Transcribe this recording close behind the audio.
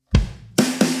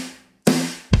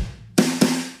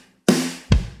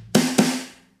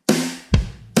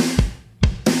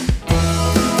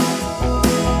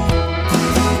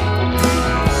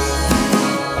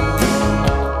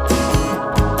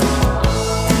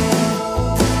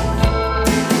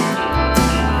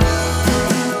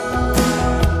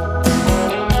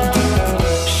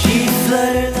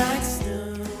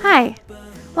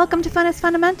Welcome to Fun is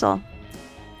Fundamental.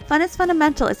 Fun is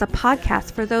Fundamental is a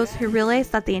podcast for those who realize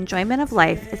that the enjoyment of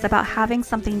life is about having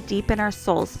something deep in our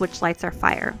souls which lights our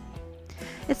fire.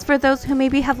 It's for those who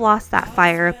maybe have lost that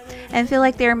fire and feel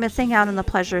like they are missing out on the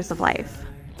pleasures of life.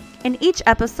 In each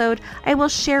episode, I will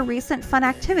share recent fun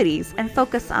activities and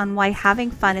focus on why having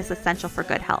fun is essential for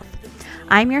good health.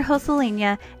 I'm your host,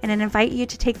 Alenia, and I invite you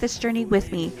to take this journey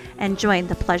with me and join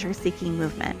the pleasure-seeking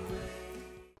movement.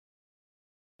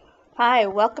 Hi,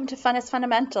 welcome to Fun is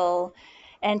Fundamental.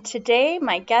 And today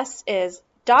my guest is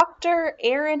Dr.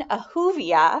 Aaron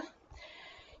Ahuvia.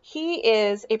 He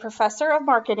is a professor of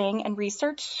marketing and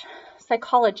research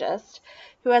psychologist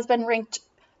who has been ranked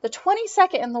the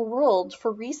 22nd in the world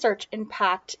for research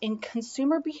impact in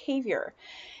consumer behavior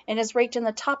and is ranked in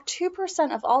the top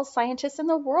 2% of all scientists in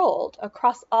the world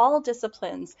across all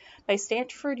disciplines by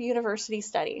Stanford University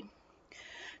study.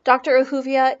 Dr.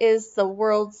 Ahuvia is the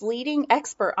world's leading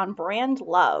expert on brand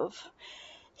love.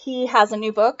 He has a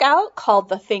new book out called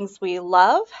The Things We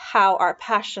Love, How Our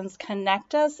Passions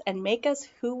Connect Us and Make Us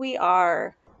Who We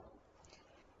Are.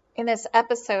 In this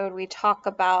episode, we talk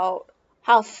about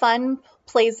how fun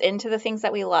plays into the things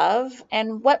that we love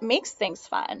and what makes things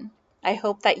fun. I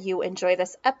hope that you enjoy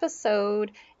this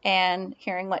episode and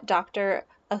hearing what Dr.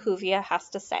 Ahuvia has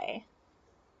to say.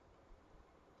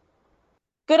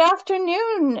 Good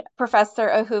afternoon, Professor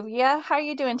Ahuvia. How are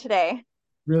you doing today?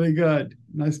 Really good.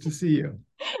 Nice to see you.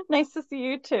 Nice to see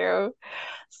you too.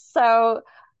 So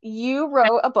you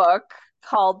wrote a book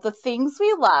called The Things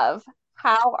We Love,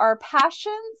 How Our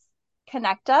Passions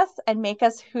Connect Us and Make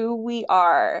Us Who We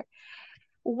Are.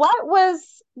 What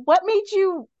made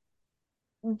you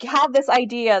have this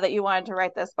idea that you wanted to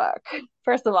write this book,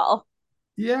 first of all?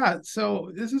 Yeah, so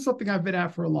this is something I've been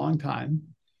at for a long time.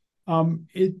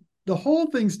 The whole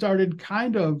thing started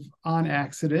kind of on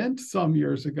accident some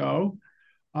years ago.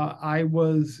 I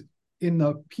was in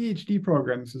the PhD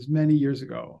program. This was many years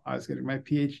ago. I was getting my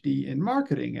PhD in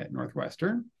marketing at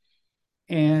Northwestern,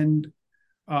 and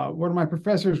one of my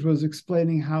professors was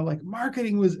explaining how like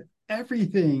marketing was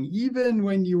everything. Even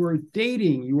when you were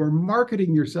dating, you were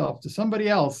marketing yourself to somebody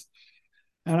else.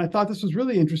 And I thought this was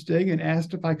really interesting and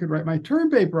asked if I could write my term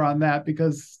paper on that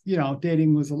because,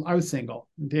 I was single.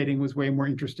 And dating was way more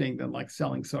interesting than like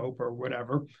selling soap or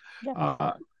whatever.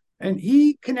 Yeah. And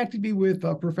he connected me with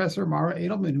Professor Mara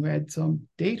Edelman, who had some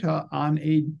data on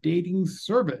a dating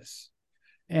service.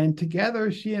 And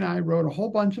together, she and I wrote a whole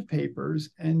bunch of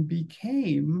papers and we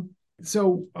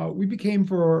became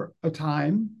for a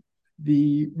time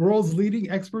the world's leading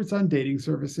experts on dating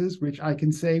services, which I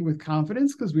can say with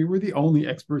confidence because we were the only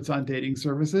experts on dating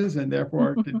services and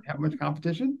therefore didn't have much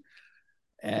competition.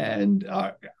 And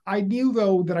I knew,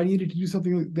 though, that I needed to do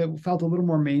something that felt a little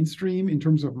more mainstream in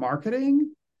terms of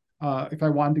marketing if I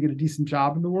wanted to get a decent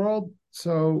job in the world.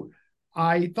 So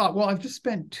I thought, well, I've just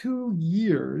spent 2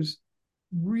 years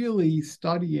really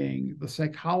studying the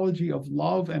psychology of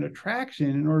love and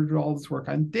attraction in order to do all this work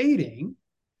on dating.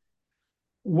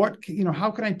 How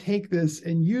can I take this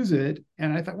and use it?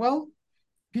 And I thought, well,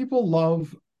 people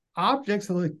love objects,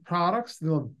 they like products, they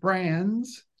love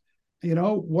brands.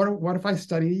 What if I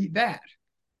study that?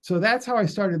 So that's how I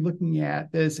started looking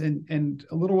at this. And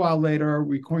a little while later,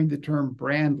 we coined the term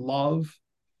brand love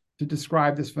to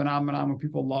describe this phenomenon when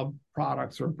people love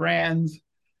products or brands.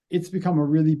 It's become a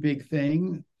really big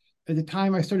thing. At the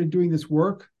time I started doing this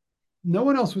work, no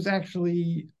one else was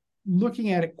actually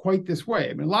looking at it quite this way.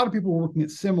 I mean, a lot of people were looking at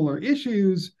similar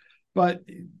issues, but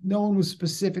no one was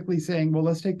specifically saying, well,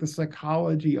 let's take the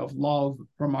psychology of love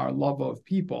from our love of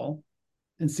people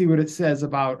and see what it says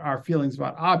about our feelings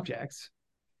about objects.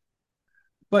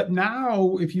 But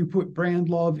now, if you put brand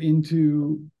love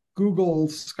into Google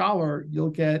Scholar,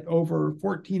 you'll get over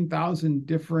 14,000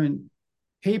 different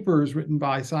papers written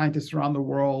by scientists around the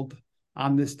world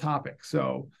on this topic.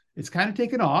 So it's kind of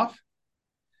taken off.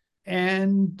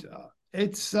 And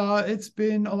it's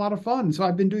been a lot of fun. So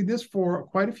I've been doing this for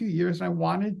quite a few years, and I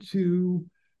wanted to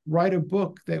write a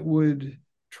book that would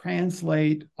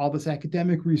translate all this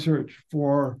academic research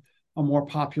for a more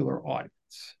popular audience.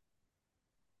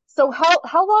 So how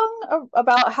long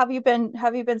about have you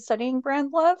been studying brand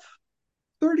love?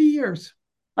 30 years.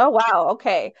 Oh wow,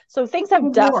 okay. So things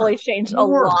have definitely changed a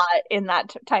lot in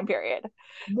that time period.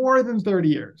 More than 30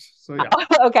 years. So yeah.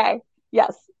 Okay.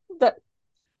 Yes. The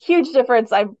huge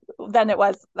difference than it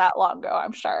was that long ago,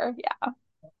 I'm sure. Yeah.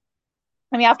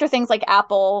 I mean, after things like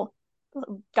Apple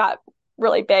got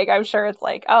really big, I'm sure it's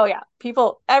like, oh yeah,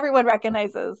 everyone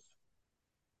recognizes.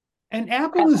 And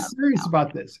Apple is serious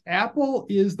about this. Apple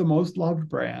is the most loved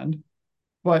brand,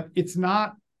 but it's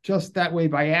not just that way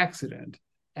by accident.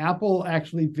 Apple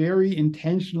actually very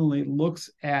intentionally looks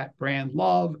at brand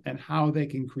love and how they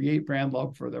can create brand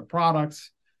love for their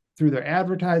products through their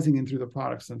advertising and through the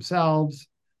products themselves,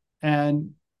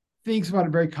 and thinks about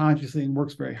it very consciously and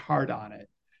works very hard on it.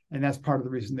 And that's part of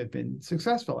the reason they've been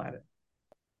successful at it.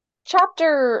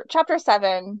 Chapter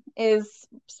 7 is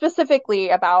specifically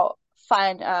about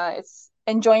fun. It's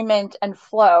enjoyment and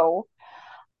flow.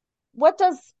 What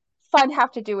does fun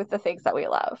have to do with the things that we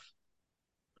love?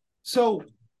 So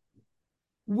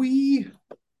we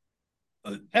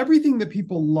everything that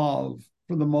people love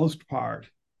for the most part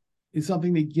is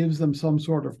something that gives them some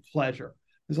sort of pleasure.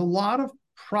 There's a lot of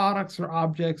products or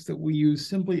objects that we use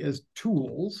simply as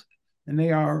tools, and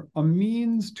they are a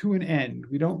means to an end.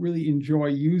 We don't really enjoy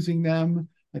using them.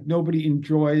 Like nobody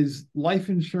enjoys life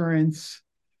insurance.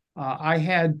 I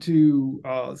had to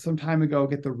some time ago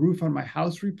get the roof on my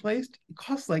house replaced. It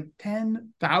cost like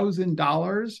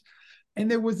 $10,000, and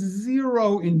there was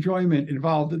zero enjoyment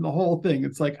involved in the whole thing.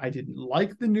 It's like I didn't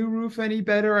like the new roof any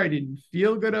better. I didn't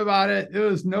feel good about it. It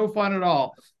was no fun at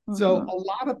all. So Mm-hmm. a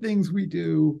lot of things we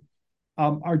do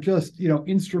are just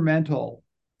instrumental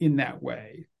in that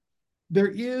way. There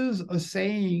is a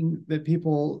saying that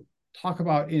people talk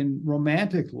about in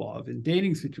romantic love in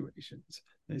dating situations.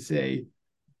 They say,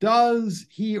 does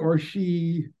he or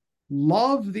she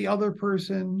love the other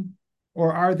person,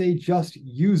 or are they just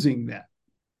using them?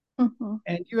 Mm-hmm.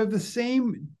 And you have the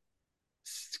same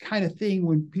kind of thing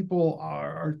when people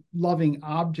are loving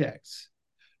objects.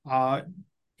 Uh,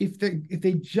 if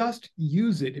they just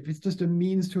use it, if it's just a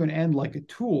means to an end like a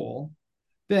tool,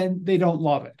 then they don't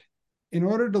love it. In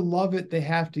order to love it, they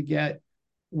have to get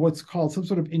what's called some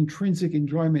sort of intrinsic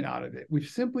enjoyment out of it,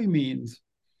 which simply means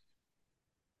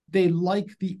they like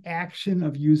the action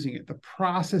of using it. The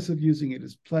process of using it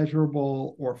is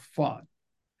pleasurable or fun.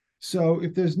 So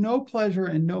if there's no pleasure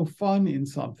and no fun in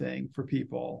something for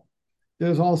people,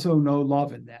 there's also no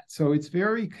love in that. So it's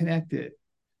very connected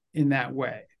in that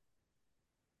way.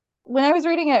 When I was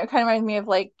reading it, it kind of reminded me of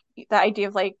like the idea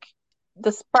of like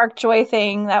the spark joy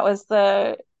thing. That was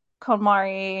the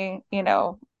KonMari,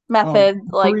 Oh, method,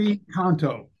 like Marie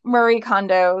Kanto. Marie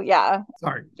Kondo. Yeah.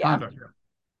 Sorry, Yeah. Kondo here.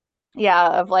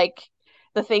 Yeah. Of like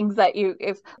the things that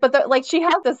but like she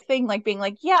has this thing like being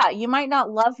like, yeah, you might not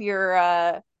love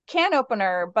your can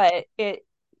opener, but it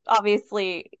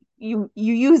obviously you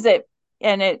use it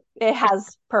and it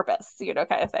has purpose, kind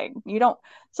of thing. You don't,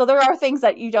 so there are things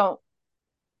that you don't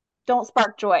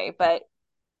spark joy, but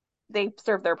they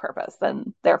serve their purpose,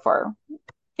 and therefore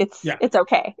it's Yeah. it's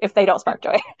okay if they don't spark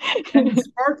joy. And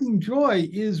sparking joy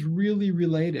is really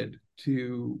related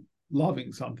to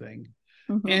loving something.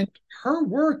 Hmm. And her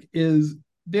work is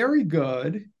very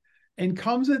good and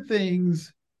comes at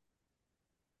things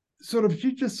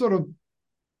she just sort of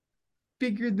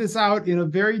figured this out in a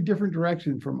very different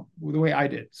direction from the way I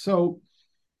did. So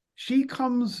she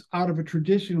comes out of a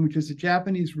tradition, which is a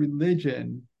Japanese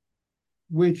religion,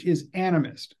 which is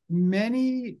animist.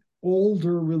 Many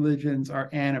older religions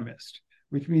are animist,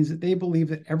 which means that they believe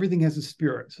that everything has a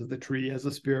spirit. So the tree has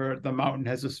a spirit, the mountain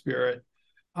has a spirit.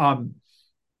 Um,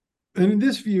 and in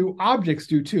this view, objects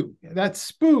do too. That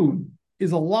spoon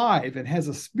is alive and has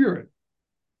a spirit.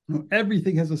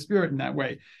 Everything has a spirit in that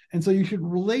way. And so you should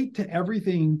relate to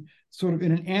everything sort of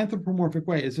in an anthropomorphic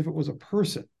way, as if it was a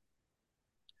person.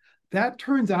 That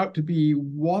turns out to be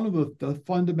one of the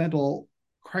fundamental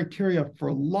criteria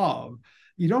for love.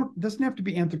 It doesn't have to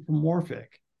be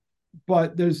anthropomorphic,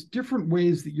 but there's different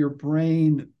ways that your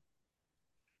brain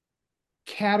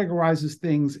categorizes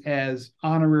things as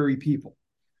honorary people.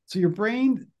 So your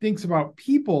brain thinks about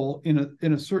people in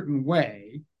a certain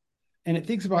way, and it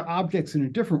thinks about objects in a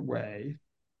different way,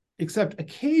 except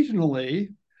occasionally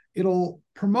it'll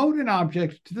promote an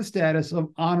object to the status of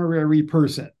honorary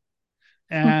person.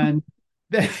 And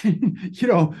then,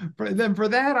 for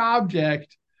that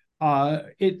object,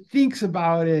 it thinks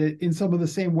about it in some of the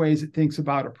same ways it thinks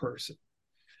about a person.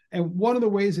 And one of the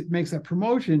ways it makes that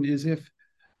promotion is if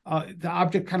the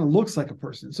object kind of looks like a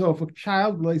person. So if a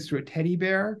child relates to a teddy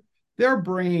bear, their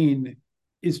brain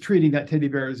is treating that teddy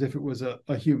bear as if it was a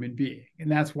human being. And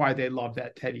that's why they love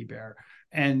that teddy bear.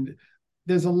 And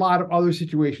there's a lot of other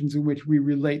situations in which we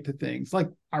relate to things like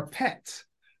our pets.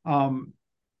 Um,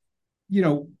 you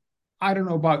know, I don't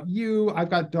know about you. I've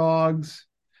got dogs.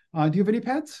 Do you have any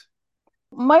pets?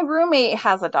 My roommate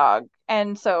has a dog,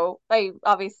 and so I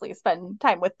obviously spend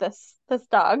time with this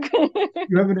dog.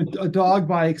 You have a dog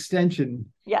by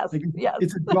extension. Yes, Like yes.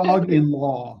 it's a dog in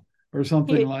law or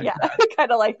something like Yeah,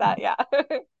 kind of like that. Yeah.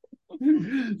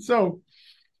 that. So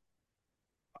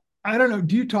I don't know.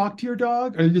 Do you talk to your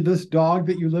dog or this dog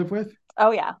that you live with?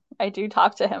 Oh yeah, I do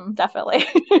talk to him definitely.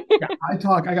 Yeah,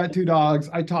 I got two dogs.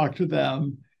 I talk to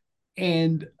them,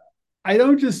 and I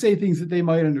don't just say things that they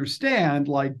might understand,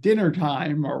 like dinner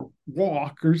time or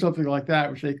walk or something like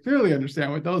that, which they clearly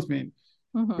understand what those mean.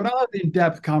 But Hmm. I'll have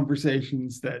in-depth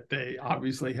conversations that they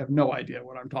obviously have no idea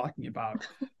what I'm talking about.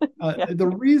 Yeah. The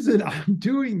reason I'm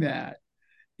doing that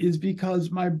is because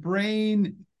my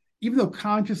brain, even though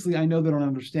consciously I know they don't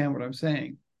understand what I'm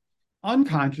saying,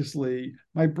 unconsciously,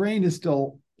 my brain is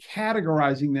still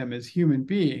categorizing them as human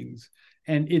beings,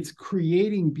 and it's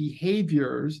creating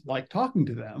behaviors like talking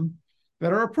to them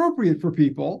that are appropriate for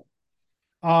people.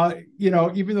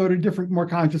 Even though at a different, more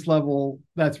conscious level,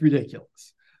 that's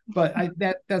ridiculous. But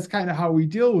that's kind of how we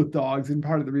deal with dogs, and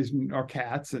part of the reason, or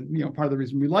cats, and part of the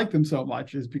reason we like them so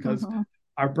much is because Hmm.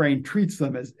 our brain treats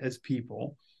them as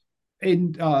people,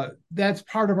 and that's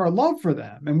part of our love for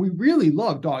them. And we really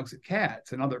love dogs and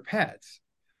cats and other pets.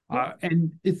 Yeah.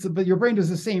 And but your brain does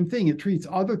the same thing. It treats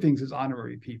other things as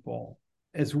honorary people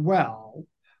as well.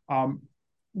 Um,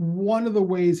 One of the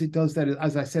ways it does that is,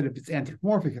 as I said, if it's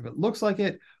anthropomorphic, if it looks like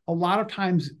it, a lot of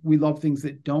times we love things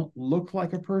that don't look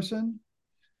like a person.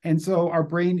 And so our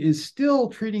brain is still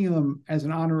treating them as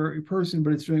an honorary person,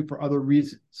 but it's doing it for other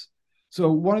reasons.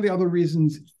 So one of the other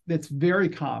reasons that's very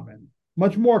common,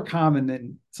 much more common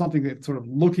than something that's sort of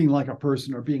looking like a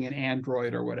person or being an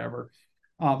android or whatever,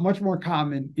 much more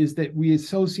common is that we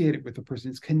associate it with a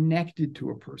person. It's connected to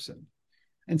a person.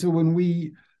 And so when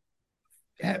we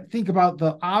think about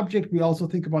the object, we also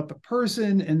think about the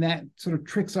person, and that sort of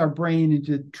tricks our brain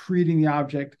into treating the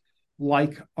object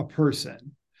like a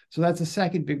person. So that's a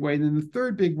second big way. And then the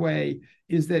third big way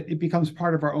is that it becomes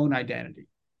part of our own identity.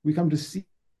 We come to see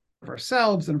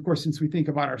ourselves. And of course, since we think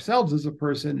about ourselves as a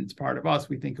person, it's part of us.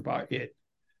 We think about it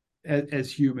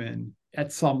as human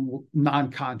at some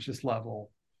non-conscious level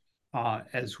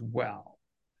as well.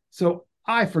 So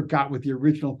I forgot what the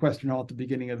original question all at the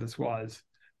beginning of this was,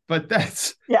 but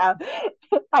Yeah.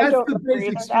 I that's don't the remember basic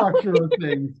either now. structure of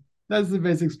things. That's the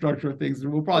basic structure of things,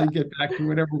 and we'll Yeah. probably get back to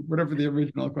whatever the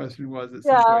original question was at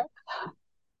some Yeah. point.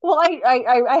 Well,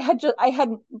 I had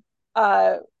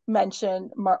uh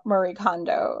mentioned Marie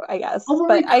Kondo, I guess, Oh,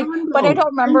 but Marie I Kondo, don't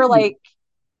remember thank you. like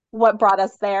what brought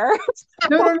us there.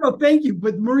 No, thank you.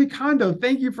 But Marie Kondo,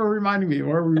 thank you for reminding me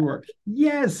where we were.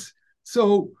 Yes.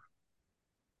 So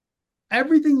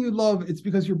everything you love, it's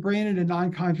because your brain at a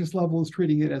non-conscious level is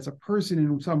treating it as a person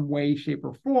in some way, shape,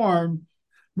 or form.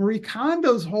 Marie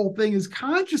Kondo's whole thing is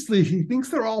consciously, she thinks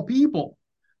they're all people.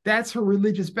 That's her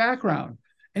religious background.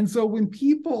 And so when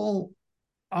people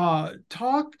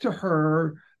talk to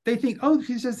her, they think, oh,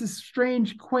 she's just this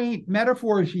strange, quaint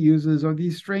metaphor she uses, or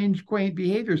these strange, quaint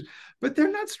behaviors. But they're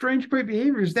not strange, quaint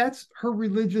behaviors. That's her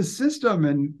religious system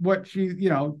and what she,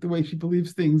 the way she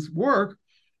believes things work.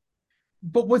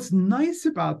 But what's nice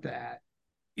about that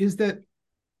is that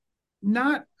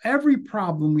not every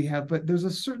problem we have, but there's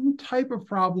a certain type of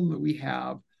problem that we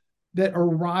have that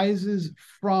arises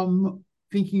from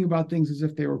thinking about things as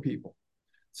if they were people.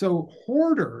 So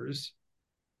hoarders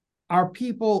are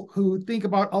people who think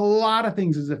about a lot of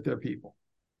things as if they're people.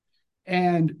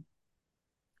 And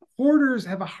hoarders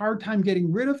have a hard time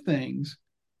getting rid of things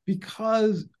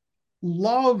because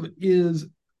love is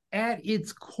at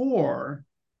its core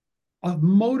a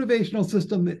motivational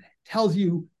system that tells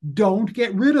you don't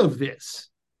get rid of this.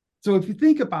 So if you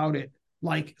think about it,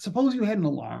 like suppose you had an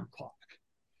alarm clock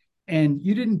and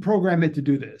you didn't program it to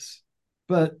do this,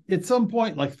 but at some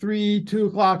point, like 3, 2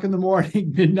 o'clock in the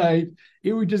morning, midnight,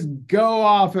 it would just go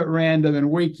off at random and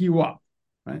wake you up,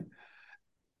 right?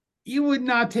 You would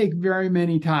not take very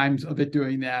many times of it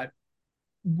doing that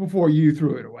before you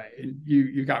threw it away and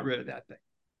you got rid of that thing.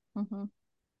 Hmm.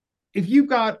 If you've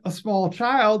got a small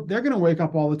child, they're going to wake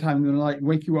up all the time and like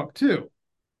wake you up too.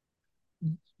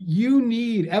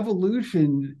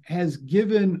 Evolution has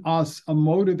given us a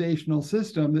motivational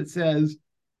system that says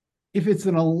if it's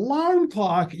an alarm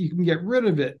clock, you can get rid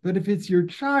of it. But if it's your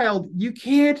child, you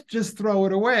can't just throw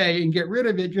it away and get rid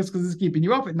of it just because it's keeping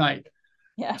you up at night.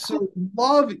 Yeah. So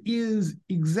love is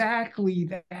exactly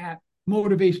that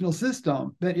motivational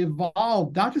system that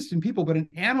evolved not just in people but in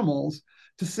animals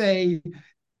to say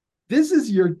this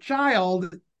is your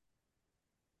child.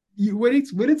 When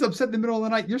it's upset in the middle of the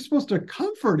night, you're supposed to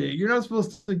comfort it. You're not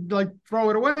supposed to like throw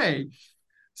it away. Yeah.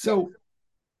 So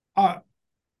uh,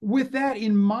 with that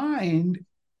in mind,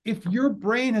 if your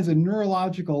brain has a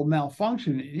neurological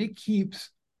malfunction, it keeps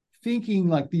thinking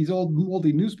like these old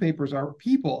moldy newspapers are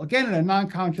people, again, at a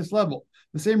non-conscious level.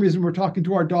 The same reason we're talking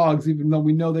to our dogs, even though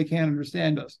we know they can't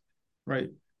understand us, right?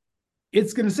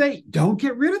 It's going to say, don't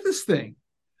get rid of this thing.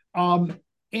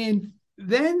 And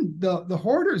then the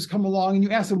hoarders come along and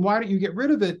you ask them, why don't you get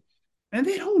rid of it? And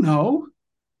they don't know.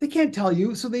 They can't tell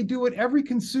you. So they do what every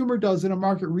consumer does in a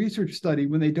market research study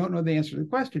when they don't know the answer to the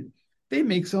question. They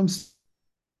make some,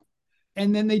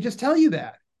 and then they just tell you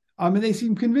that. And they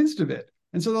seem convinced of it.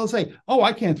 And so they'll say, oh,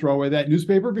 I can't throw away that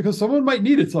newspaper because someone might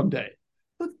need it someday.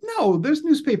 But no, there's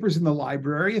newspapers in the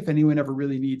library if anyone ever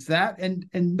really needs that. And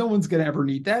no one's going to ever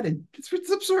need that. And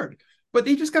it's absurd. But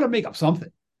they just got to make up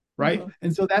something. Right. Mm-hmm.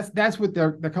 And so that's what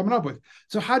they're coming up with.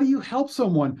 So how do you help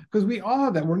someone? Because we all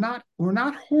have that. We're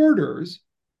not hoarders,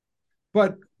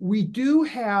 but we do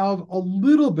have a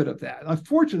little bit of that.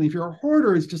 Unfortunately, if you're a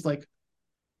hoarder, it's just like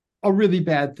a really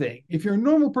bad thing. If you're a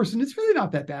normal person, it's really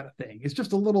not that bad a thing. It's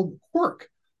just a little quirk,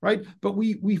 right? But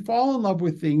we fall in love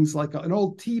with things like an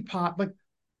old teapot, like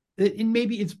and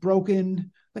maybe it's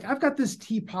broken. Like I've got this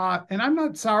teapot, and I'm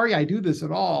not sorry I do this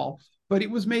at all, but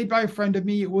it was made by a friend of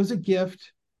me. It was a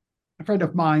gift, a friend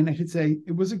of mine, I should say.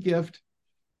 It was a gift.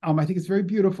 I think it's very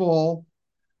beautiful.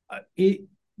 It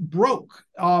broke.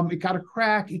 It got a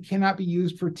crack. It cannot be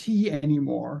used for tea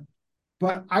anymore.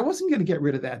 But I wasn't going to get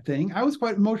rid of that thing. I was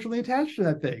quite emotionally attached to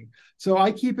that thing. So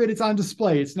I keep it. It's on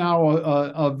display. It's now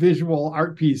a visual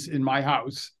art piece in my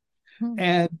house. Mm-hmm.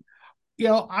 And,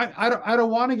 I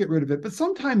don't want to get rid of it. But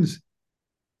sometimes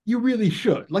you really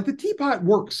should. Like the teapot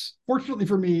works. Fortunately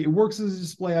for me, it works as a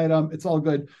display item. It's all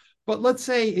good. But let's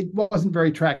say it wasn't very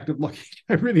attractive looking.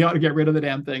 I really ought to get rid of the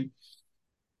damn thing.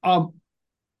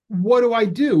 What do I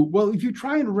do? Well, if you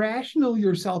try and rational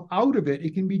yourself out of it,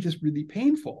 it can be just really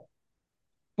painful.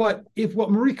 But if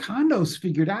what Marie Kondo's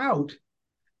figured out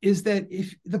is that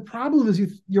if the problem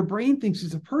is your brain thinks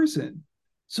it's a person,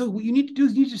 so what you need to do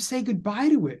is you need to say goodbye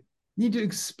to it. You need to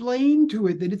explain to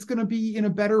it that it's going to be in a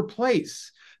better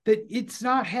place, that it's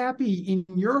not happy in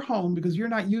your home because you're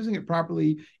not using it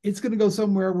properly. It's going to go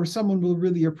somewhere where someone will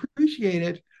really appreciate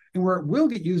it and where it will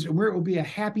get used and where it will be a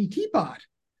happy teapot,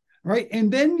 right?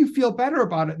 And then you feel better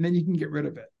about it and then you can get rid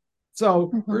of it. So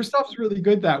Mm-hmm. her stuff's really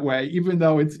good that way, even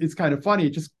though it's kind of funny.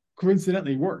 It just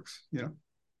coincidentally works.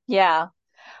 Yeah.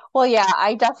 Well, yeah,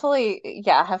 I definitely,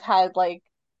 yeah, have had like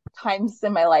times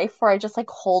in my life where I just like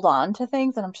hold on to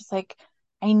things and I'm just like,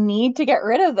 I need to get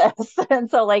rid of this. And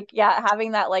so like, yeah,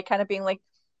 having that like kind of being like,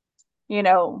 you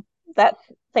know, that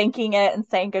thanking it and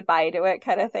saying goodbye to it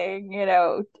kind of thing,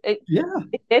 Yeah,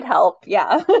 it did help.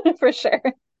 Yeah, for sure.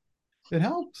 it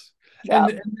helps. Yeah.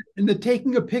 And the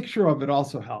taking a picture of it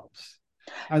also helps.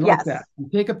 I like that. Yes. You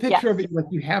take a Yes. picture of it like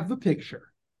you have the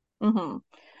picture. Hmm.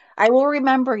 I will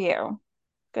remember you.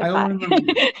 I will Goodbye. remember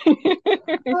you.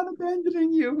 I'm not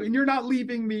abandoning you, and you're not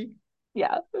leaving me.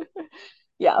 Yeah.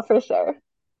 Yeah, for sure.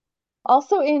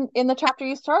 Also in the chapter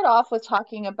you start off with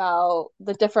talking about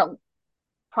the different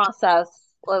process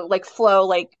like flow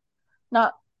like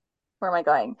not where am I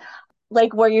going?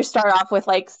 Like where you start off with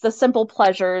like the simple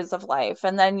pleasures of life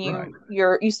and then Right.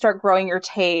 you start growing your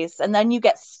taste and then you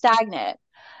get stagnant.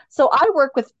 So I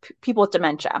work with people with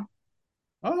dementia.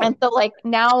 And Oh, so like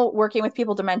now working with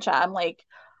people with dementia, I'm like,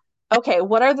 okay,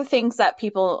 what are the things that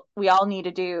people we all need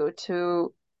to do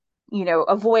to,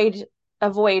 avoid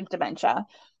dementia?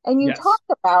 And you yes. talk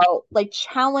about like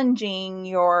challenging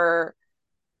your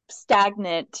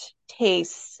stagnant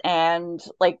tastes and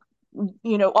like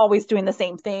always doing the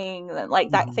same thing and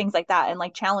like that Mhm. things like that and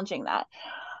like challenging that.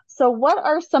 So what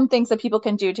are some things that people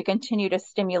can do to continue to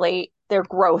stimulate their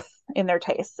growth in their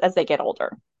tastes as they get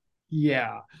older?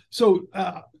 Yeah. So,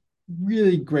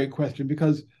 really great question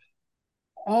because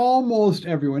almost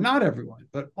everyone, not everyone,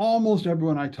 but almost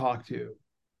everyone I talk to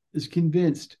is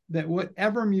convinced that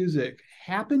whatever music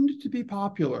happened to be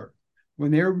popular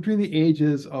when they were between the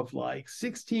ages of like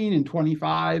 16 and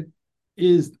 25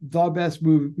 is the best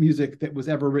music that was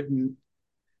ever written.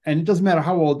 And it doesn't matter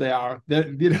how old they are,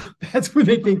 that's when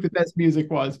they Mm-hmm. think the best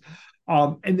music was.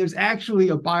 And there's actually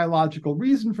a biological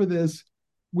reason for this,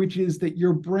 which is that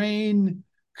your brain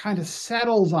kind of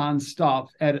settles on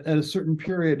stuff at a certain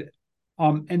period.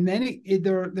 And then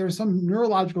there are some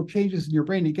neurological changes in your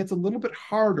brain. It gets a little bit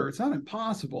harder. It's not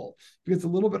impossible. It gets a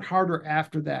little bit harder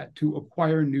after that to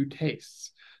acquire new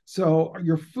tastes. So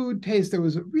your food taste, there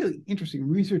was a really interesting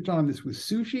research on this with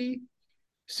sushi.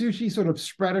 Sushi sort of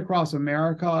spread across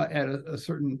America at a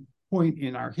certain point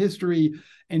in our history.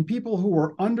 And people who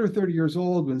were under 30 years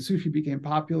old when sushi became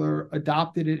popular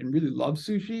adopted it and really loved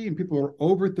sushi. And people who were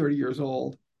over 30 years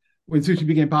old when sushi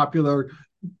became popular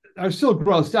are still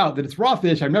grossed out that it's raw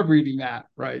fish. I'm never eating that,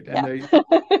 right? And Yeah. they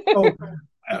so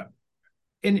uh,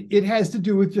 and it has to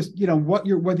do with just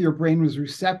whether your brain was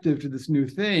receptive to this new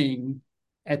thing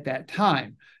at that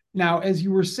time. Now, as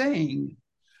you were saying,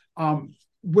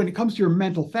 when it comes to your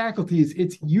mental faculties,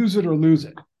 it's use it or lose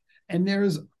it. And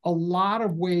there's a lot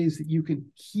of ways that you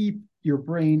can keep your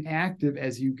brain active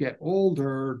as you get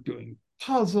older, doing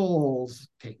puzzles,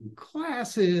 taking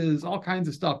classes, all kinds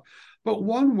of stuff. But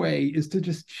one way is to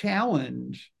just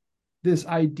challenge this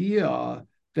idea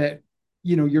that,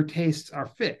 your tastes are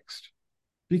fixed,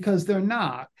 because they're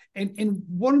not. And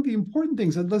one of the important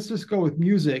things, and let's just go with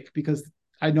music because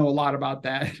I know a lot about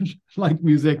that, like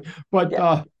music, but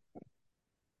Yeah.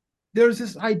 there's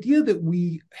this idea that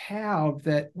we have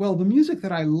that, well, the music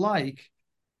that I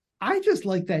just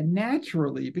like that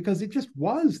naturally because it just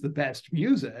was the best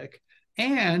music.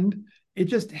 And it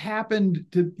just happened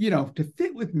to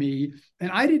fit with me.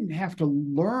 And I didn't have to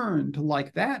learn to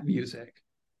like that music.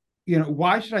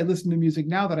 Why should I listen to music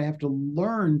now that I have to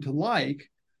learn to like?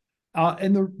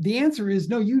 And the answer is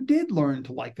no, you did learn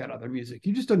to like that other music.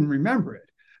 You just didn't remember it.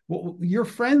 Well, your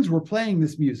friends were playing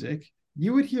this music.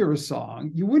 You would hear a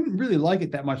song. You wouldn't really like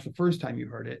it that much the first time you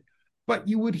heard it, but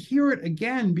you would hear it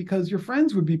again because your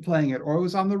friends would be playing it, or it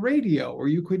was on the radio, or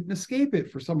you couldn't escape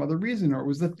it for some other reason, or it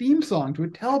was the theme song to a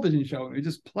television show and it would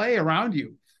just play around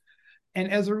you. And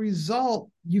as a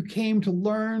result, you came to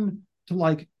learn to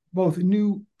like both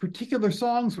new particular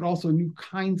songs, but also new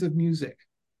kinds of music.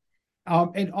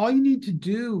 And all you need to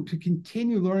do to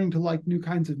continue learning to like new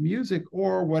kinds of music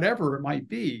or whatever it might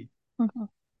be Mhm.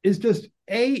 is just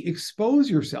expose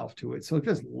yourself to it. So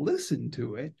just listen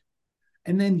to it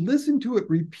and then listen to it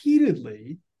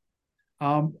repeatedly.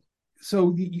 Um,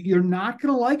 so you're not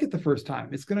going to like it the first time.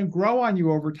 It's going to grow on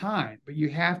you over time, but you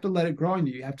have to let it grow on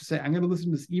you. You have to say, I'm going to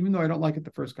listen to this, even though I don't like it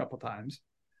the first couple of times.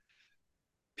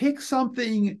 Pick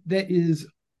something that is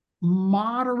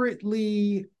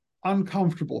moderately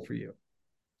uncomfortable for you.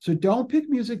 So don't pick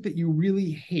music that you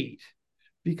really hate,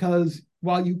 because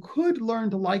while you could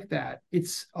learn to like that,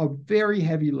 it's a very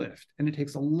heavy lift and it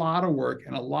takes a lot of work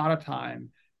and a lot of time.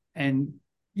 And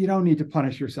you don't need to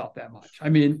punish yourself that much. I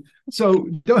mean, so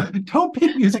don't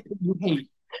pick music that you hate.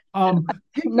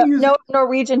 Pick No, music. no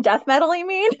Norwegian death metal, you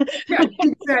mean? Yeah,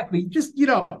 exactly. Just,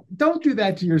 don't do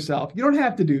that to yourself. You don't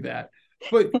have to do that.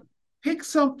 But pick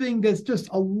something that's just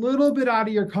a little bit out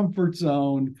of your comfort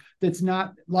zone, that's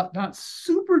not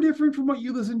super different from what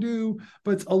you listen to,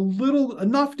 but it's a little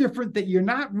enough different that you're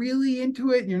not really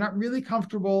into it and you're not really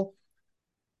comfortable.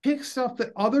 Pick stuff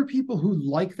that other people who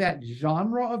like that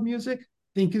genre of music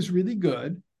think is really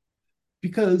good,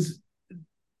 because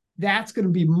that's going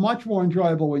to be much more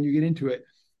enjoyable when you get into it.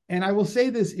 And I will say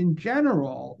this in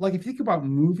general, like if you think about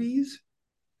movies,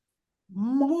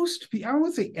 most people, I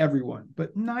won't say everyone,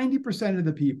 but 90% of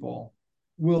the people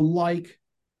will like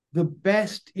the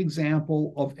best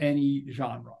example of any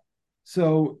genre.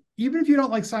 So even if you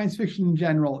don't like science fiction in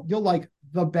general, you'll like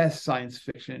the best science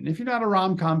fiction. If you're not a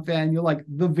rom-com fan, you'll like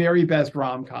the very best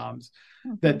rom-coms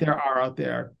that Mhm. there are out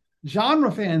there.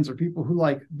 Genre fans are people who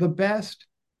like the best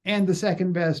and the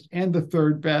second best and the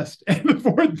third best and the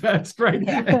fourth best, right?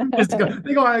 Yeah. And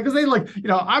they go on because they like,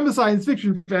 I'm a science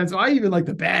fiction fan, so I even like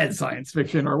the bad science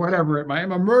fiction or whatever it might.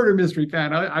 I'm a murder mystery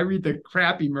fan. I read the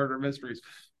crappy murder mysteries.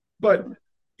 But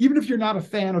even if you're not a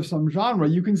fan of some genre,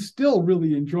 you can still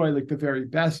really enjoy like the very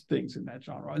best things in that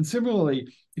genre. And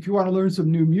similarly, if you want to learn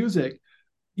some new music,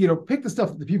 pick the stuff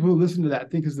that the people who listen to that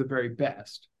think is the very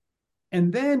best,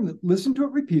 and then listen to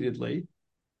it repeatedly.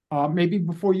 Maybe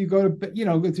before you go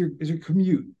to, as your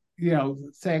commute,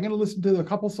 say I'm going to listen to a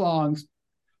couple songs,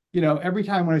 every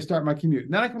time when I start my commute.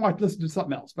 And then I can listen to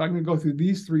something else, but I'm going to go through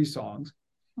these three songs.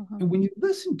 Mhm. And when you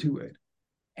listen to it,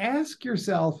 ask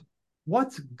yourself,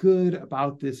 what's good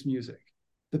about this music?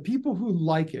 The people who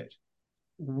like it,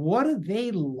 what do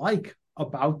they like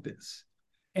about this?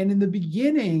 And in the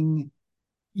beginning,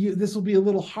 this will be a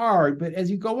little hard, but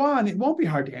as you go on, it won't be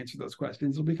hard to answer those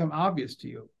questions. It'll become obvious to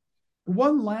you.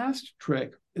 One last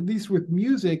trick, at least with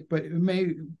music, but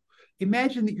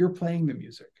imagine that you're playing the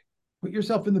music. Put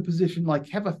yourself in the position, like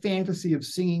have a fantasy of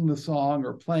singing the song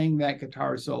or playing that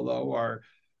guitar solo or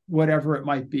whatever it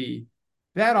might be.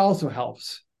 That also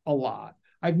helps a lot.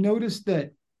 I've noticed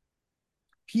that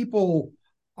people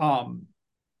um,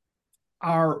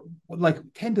 are like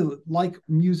tend to like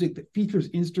music that features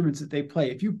instruments that they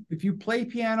play. If you play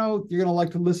piano, you're going to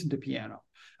like to listen to piano.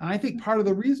 And I think part of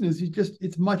the reason is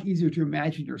it's much easier to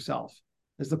imagine yourself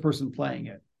as the person playing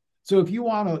it. So if you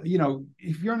want to,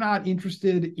 if you're not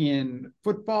interested in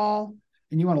football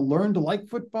and you want to learn to like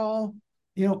football,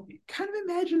 kind of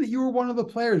imagine that you were one of the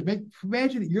players.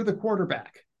 Imagine that you're the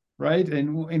quarterback, right?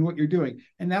 And what you're doing,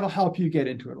 and that'll help you get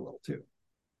into it a little too.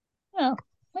 Oh,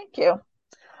 thank you.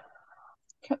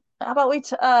 How about we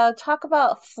talk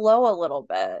about flow a little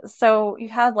bit? So you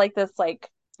had like this like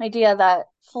idea that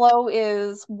flow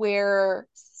is where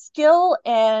skill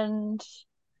and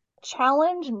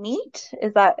challenge meet.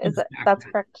 That's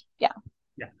Exactly. correct? Yeah.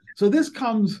 Yeah. So this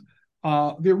comes,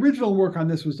 the original work on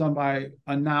this was done by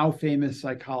a now famous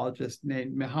psychologist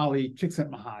named Mihaly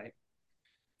Csikszentmihalyi.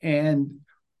 And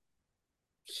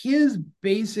his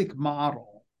basic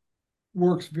model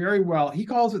works very well. He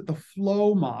calls it the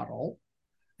flow model.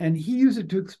 And he used it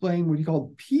to explain what he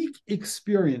called peak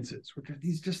experiences, which are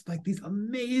these just like these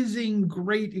amazing,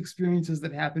 great experiences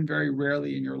that happen very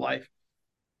rarely in your life.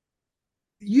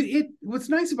 What's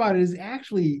nice about it is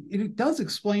actually it does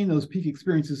explain those peak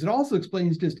experiences. It also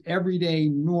explains just everyday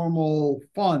normal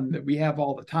fun that we have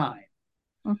all the time.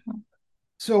 Mm-hmm.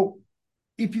 So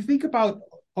if you think about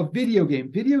a video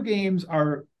games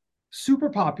are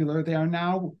super popular. They are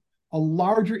now a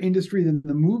larger industry than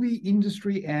the movie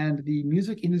industry and the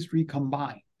music industry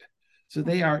combined. So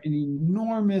they are an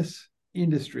enormous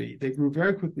industry. They grew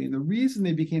very quickly. And the reason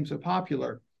they became so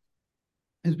popular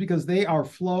is because they are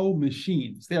flow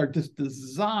machines. They are just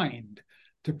designed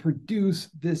to produce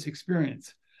this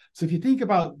experience. So if you think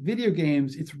about video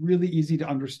games, it's really easy to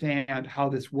understand how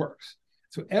this works.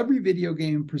 So every video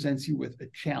game presents you with a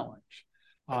challenge.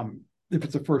 If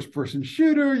it's a first-person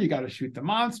shooter, you got to shoot the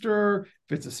monster.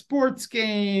 If it's a sports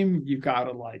game, you got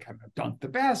to like dunk the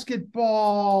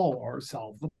basketball or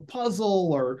solve the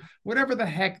puzzle or whatever the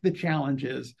heck the challenge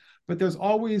is. But there's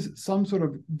always some sort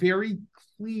of very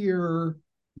clear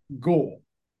goal.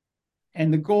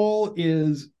 And the goal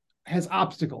has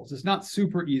obstacles. It's not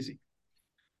super easy.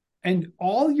 And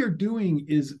all you're doing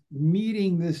is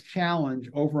meeting this challenge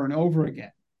over and over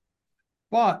again.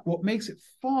 But what makes it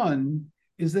fun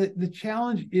is that the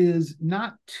challenge is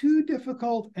not too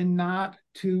difficult and not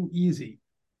too easy.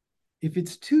 If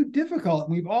it's too difficult,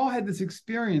 and we've all had this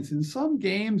experience in some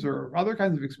games or other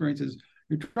kinds of experiences,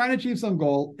 you're trying to achieve some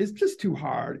goal, it's just too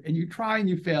hard, and you try and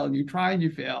you fail, and you try and you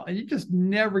fail, and you're just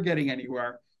never getting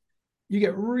anywhere. You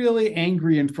get really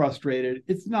angry and frustrated.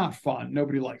 It's not fun.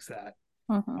 Nobody likes that.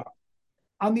 Mm-hmm.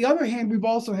 On the other hand, we've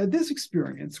also had this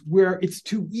experience where it's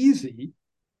too easy,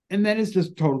 and then it's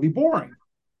just totally boring.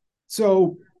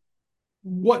 So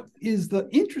what is the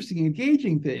interesting,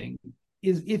 engaging thing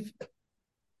is if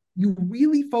you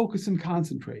really focus and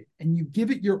concentrate and you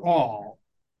give it your all,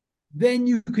 then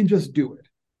you can just do it.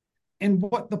 And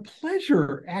what the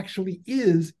pleasure actually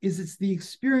is it's the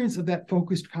experience of that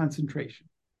focused concentration.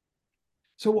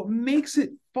 So what makes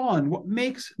it fun, what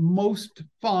makes most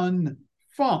fun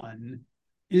fun,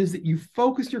 is that you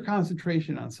focus your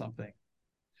concentration on something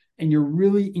and you're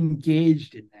really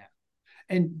engaged in that.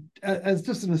 And as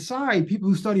just an aside, people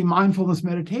who study mindfulness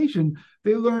meditation,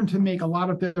 they learn to make a lot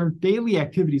of their daily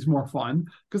activities more fun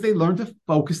because they learn to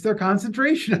focus their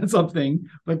concentration on something,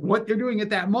 like what they're doing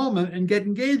at that moment, and get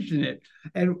engaged in it.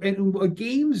 And what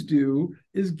games do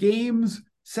is games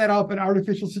set up an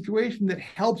artificial situation that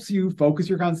helps you focus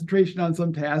your concentration on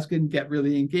some task and get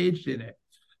really engaged in it.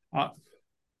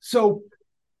 So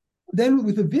then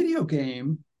with a video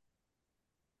game,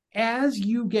 as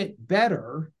you get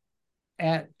better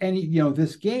at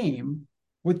this game,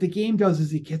 what the game does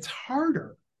is it gets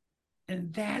harder.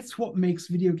 And that's what makes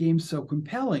video games so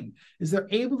compelling, is they're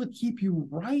able to keep you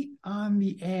right on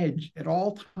the edge at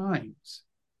all times,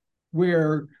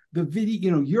 where the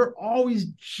video, you're always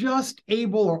just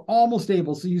able or almost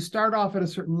able. So you start off at a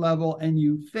certain level and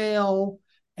you fail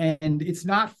and it's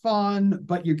not fun,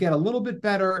 but you get a little bit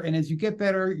better. And as you get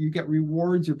better, you get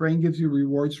rewards. Your brain gives you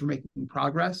rewards for making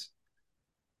progress.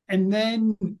 And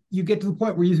then you get to the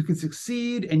point where you can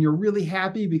succeed and you're really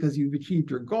happy because you've achieved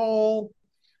your goal.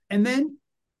 And then,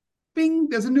 bing,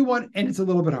 there's a new one and it's a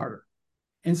little bit harder.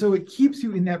 And so it keeps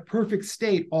you in that perfect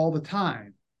state all the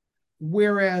time.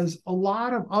 Whereas a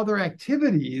lot of other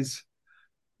activities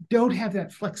don't have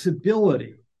that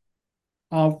flexibility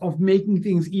of making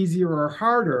things easier or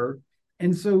harder.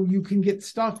 And so you can get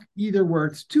stuck either where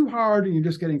it's too hard and you're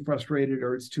just getting frustrated,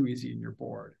 or it's too easy and you're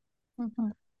bored.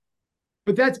 Mm-hmm.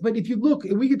 But if you look,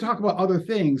 and we could talk about other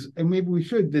things, and maybe we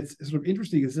should, that's sort of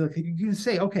interesting, is like you can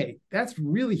say, okay, that's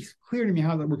really clear to me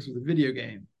how that works with a video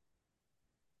game.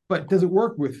 But does it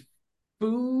work with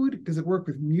food? Does it work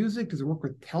with music? Does it work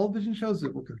with television shows? Does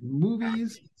it work with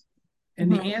movies?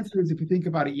 And Mm-hmm. the answer is, if you think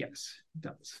about it, yes, it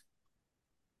does.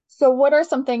 So what are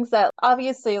some things that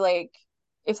obviously, like,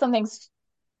 if something's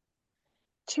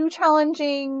too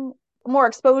challenging, more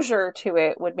exposure to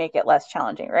it would make it less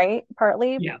challenging, right?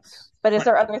 Partly. Yes. But is Right.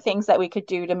 there other things that we could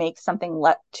do to make something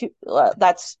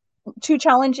that's too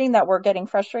challenging that we're getting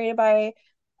frustrated by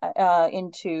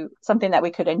into something that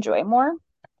we could enjoy more?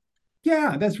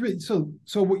 Yeah, that's really so.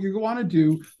 So what you want to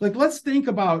do, like, let's think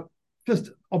about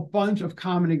just a bunch of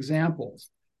common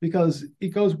examples because it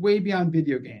goes way beyond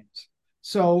video games.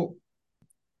 So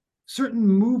certain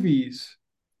movies,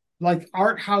 like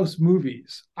art house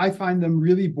movies, I find them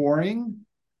really boring.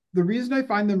 The reason I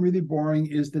find them really boring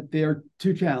is that they're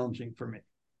too challenging for me.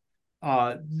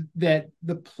 uh, that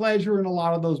the pleasure in a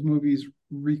lot of those movies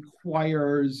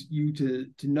requires you to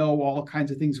know all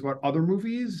kinds of things about other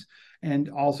movies and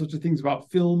all sorts of things about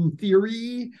film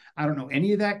theory. I don't know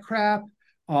any of that crap,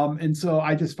 and so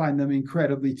I just find them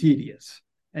incredibly tedious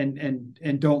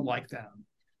and don't like them.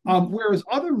 Whereas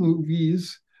other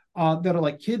movies that are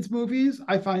like kids movies,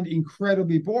 I find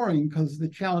incredibly boring because the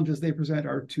challenges they present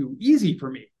are too easy for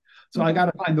me. So I Mm-hmm. got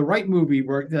to find the right movie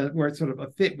where it's sort of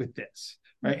a fit with this,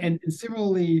 right? Mm-hmm. And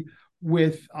similarly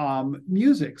with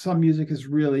music, some music is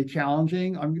really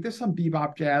challenging. I mean, there's some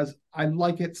bebop jazz. I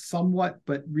like it somewhat,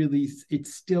 but really it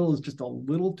still is just a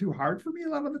little too hard for me a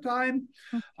lot of the time.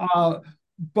 Uh,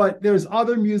 but there's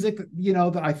other music,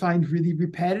 that I find really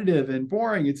repetitive and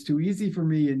boring. It's too easy for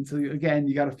me. And so again,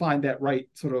 you got to find that right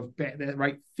sort of that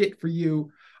right fit for you.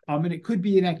 And it could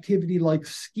be an activity like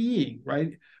skiing,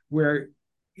 right? Where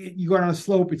you go on a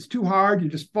slope, it's too hard, you're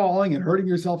just falling and hurting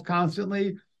yourself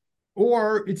constantly,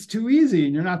 or it's too easy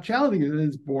and you're not challenging it and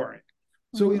it's boring.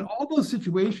 So in Mm-hmm. all those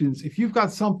situations, if you've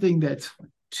got something that's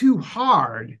too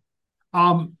hard,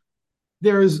 um,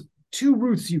 there's two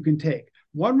routes you can take.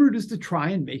 One route is to try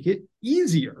and make it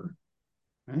easier,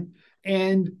 right?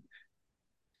 And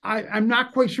I'm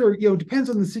not quite sure, it depends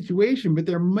on the situation, but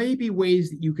there may be ways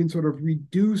that you can sort of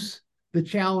reduce the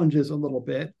challenges a little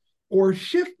bit or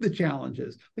shift the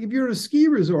challenges. Like if you're at a ski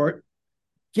resort,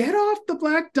 get off the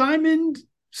Black Diamond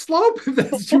slope if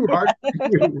that's too hard for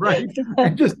you, right?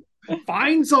 And just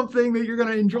find something that you're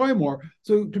going to enjoy more.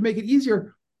 So to make it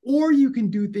easier, or you can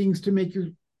do things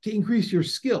to increase your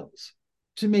skills,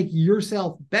 to make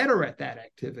yourself better at that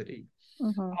activity.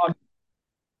 Mm-hmm.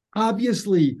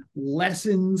 Obviously,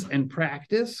 lessons and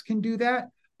practice can do that,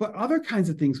 but other kinds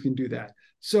of things can do that.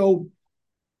 So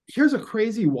here's a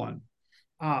crazy one.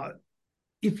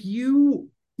 If you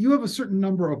have a certain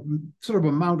number of sort of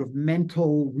amount of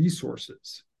mental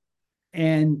resources,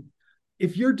 and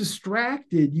if you're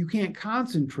distracted, you can't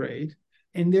concentrate,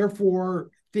 and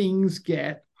therefore things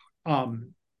get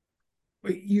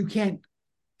you can't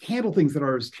handle things that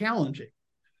are as challenging.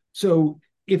 So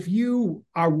if you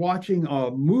are watching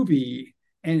a movie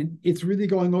and it's really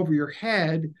going over your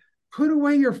head, put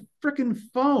away your freaking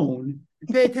phone and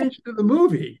pay attention to the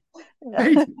movie. Yeah.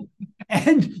 Right?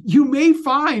 And you may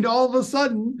find all of a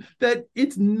sudden that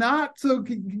it's not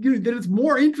that it's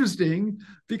more interesting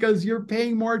because you're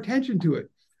paying more attention to it.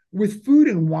 With food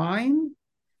and wine,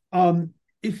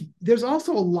 if there's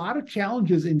also a lot of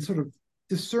challenges in sort of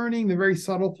discerning the very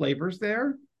subtle flavors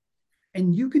there,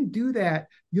 and you can do that.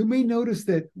 You may notice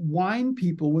that wine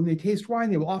people, when they taste wine,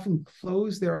 they will often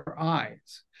close their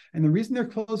eyes. And the reason they're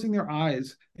closing their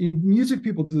eyes, music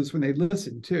people do this when they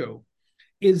listen too,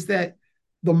 is that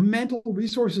the mental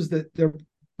resources that their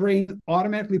brain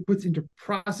automatically puts into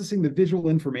processing the visual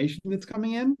information that's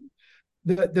coming in,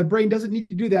 the brain doesn't need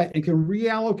to do that and can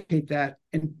reallocate that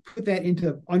and put that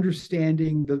into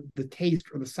understanding the taste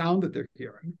or the sound that they're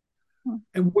hearing.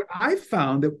 And what I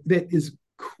found that is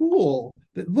cool,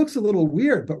 that looks a little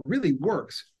weird, but really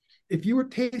works. If you were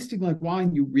tasting like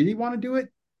wine, you really want to do it.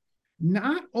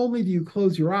 Not only do you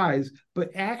close your eyes, but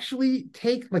actually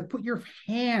put your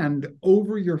hand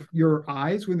over your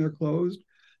eyes when they're closed.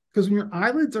 Because when your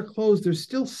eyelids are closed, there's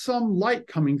still some light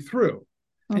coming through.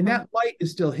 And Mm-hmm. that light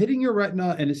is still hitting your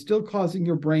retina and is still causing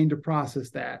your brain to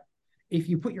process that. If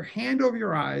you put your hand over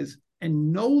your eyes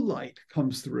and no light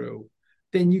comes through,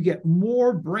 then you get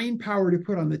more brain power to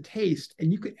put on the taste,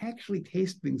 and you can actually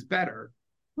taste things better.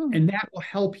 Mm-hmm. And that will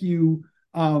help you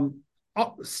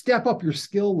step up your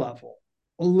skill level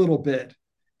a little bit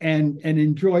and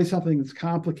enjoy something that's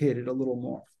complicated a little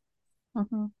more.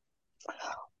 Mm-hmm.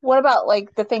 What about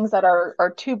like the things that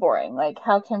are too boring? Like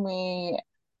how can we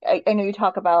I know you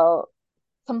talk about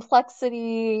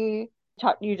complexity,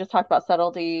 you just talked about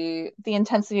subtlety, the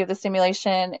intensity of the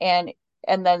stimulation, and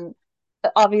then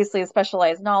obviously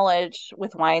specialized knowledge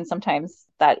with wine sometimes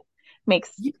that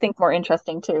makes things more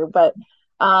interesting too. But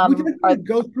Would you like me are to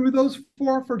go through those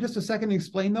for just a second and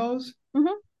explain those?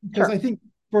 mhm, Because sure. I think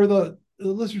for the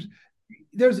listeners,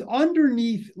 there's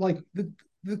underneath like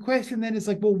the question then is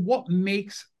like, well, what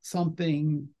makes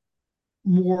something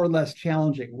more or less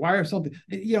challenging? Why are something,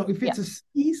 if Yeah. it's a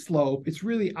ski slope, it's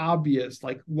really obvious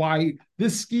like why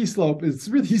this ski slope is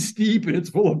really steep and it's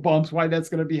full of bumps, why that's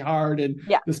going to be hard, and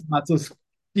Yeah. this not so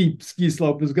steep ski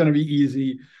slope is going to be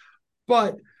easy.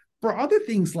 But for other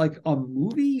things like a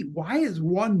movie, why is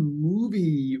one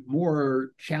movie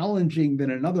more challenging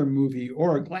than another movie,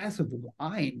 or a glass of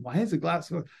wine? Why is a glass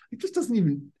of, it just doesn't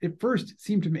even at first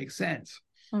seem to make sense.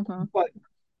 Mm-hmm. But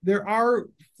there are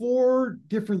four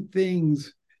different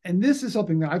things, and this is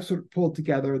something that I've sort of pulled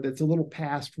together that's a little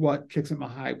past what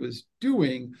Csikszentmihalyi was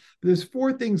doing. There's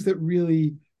four things that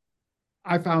really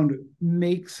I found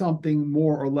make something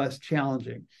more or less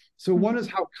challenging. So one is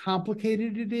how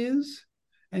complicated it is,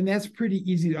 and that's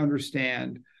pretty easy to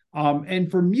understand.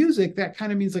 And for music, that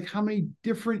kind of means like how many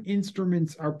different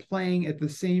instruments are playing at the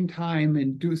same time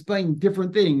and playing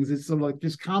different things. It's sort of like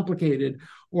just complicated.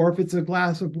 Or if it's a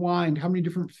glass of wine, how many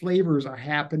different flavors are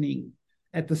happening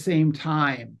at the same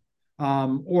time?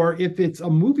 Or if it's a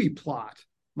movie plot,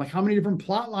 like how many different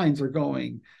plot lines are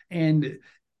going, and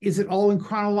is it all in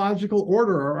chronological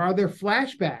order, or are there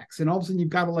flashbacks? And all of a sudden you've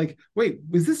got to like, wait,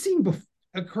 was this scene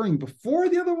occurring before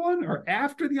the other one or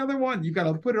after the other one? You've got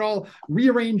to put it all,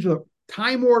 rearrange the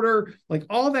time order, like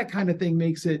all that kind of thing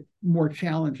makes it more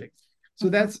challenging. So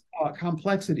that's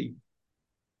complexity.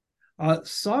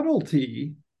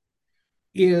 Subtlety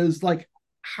is like,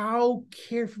 how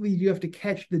carefully do you have to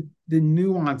catch the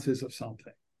nuances of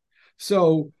something?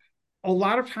 So a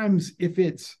lot of times if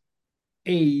it's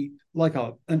a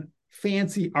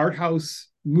fancy art house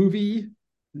movie,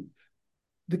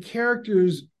 the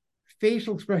characters'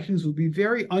 facial expressions will be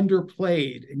very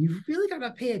underplayed, and you've really got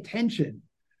to pay attention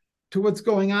to what's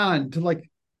going on to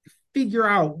like figure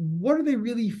out what are they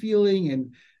really feeling,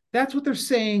 and that's what they're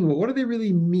saying. Well, what do they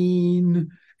really mean?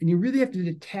 And you really have to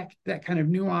detect that kind of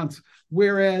nuance.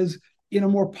 Whereas in a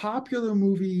more popular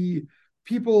movie,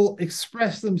 people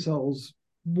express themselves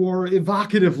more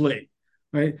evocatively,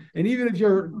 right? And even if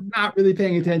you're not really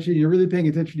paying attention, you're really paying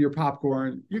attention to your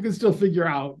popcorn, you can still figure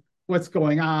out what's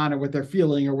going on or what they're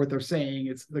feeling or what they're saying.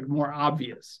 It's like more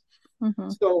obvious. Mm-hmm.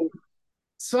 So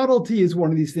subtlety is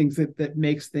one of these things that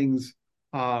makes things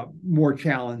more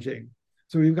challenging.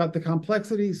 So we've got the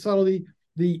complexity, subtlety,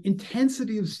 the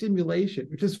intensity of stimulation,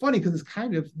 which is funny because it's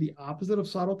kind of the opposite of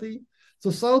subtlety. So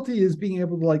subtlety is being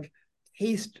able to like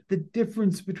taste the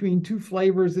difference between two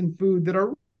flavors in food that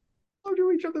are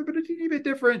to each other, but a teeny bit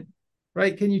different,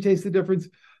 right? Can you taste the difference?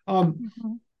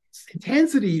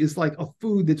 Intensity is like a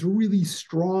food that's really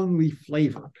strongly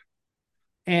flavored.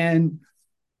 And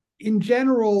in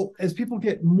general, as people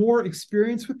get more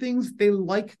experience with things, they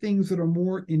like things that are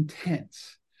more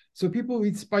intense. So people who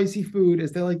eat spicy food,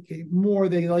 as they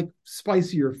like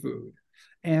spicier food.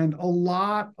 And a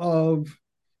lot of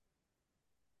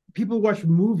people watch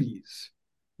movies,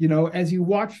 as you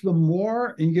watch them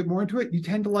more and you get more into it, you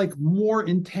tend to like more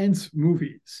intense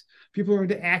movies. People who are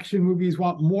into action movies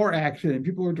want more action, and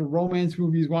people who are into romance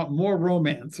movies want more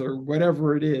romance, or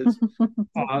whatever it is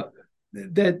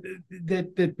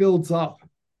that builds up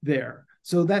there.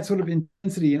 So that sort of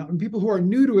intensity, and people who are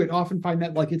new to it often find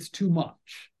that like it's too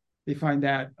much. They find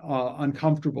that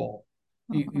uncomfortable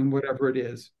in whatever it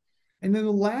is. And then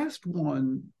the last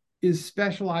one is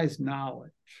specialized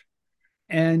knowledge.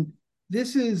 And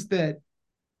this is that,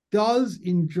 does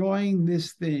enjoying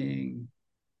this thing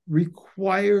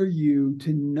require you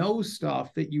to know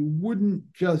stuff that you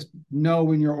wouldn't just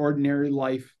know in your ordinary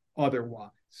life otherwise?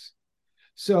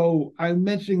 So I'm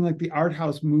mentioning like the art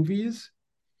house movies.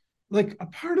 Like a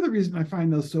part of the reason I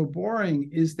find those so boring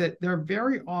is that they're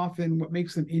very often, what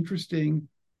makes them interesting,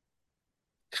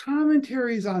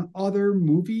 commentaries on other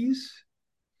movies,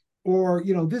 or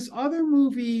this other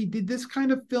movie did this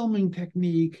kind of filming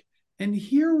technique, and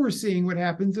here we're seeing what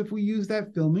happens if we use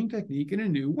that filming technique in a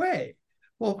new way.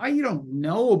 Well, you don't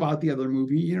know about the other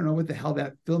movie, you don't know what the hell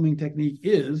that filming technique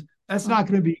is, that's not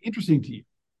going to be interesting to you.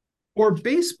 Or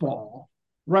baseball,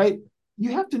 right?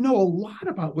 You have to know a lot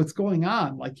about what's going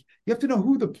on. Like you have to know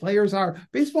who the players are.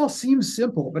 Baseball seems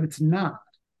simple, but it's not.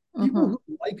 People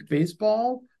who like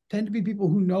baseball tend to be people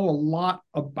who know a lot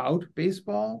about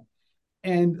baseball.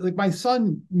 And like my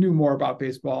son knew more about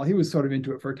baseball. He was sort of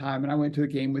into it for a time, and I went to a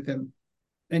game with him,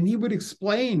 and he would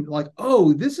explain like,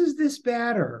 oh, this is this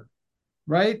batter,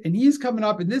 right? And he's coming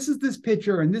up, and this is this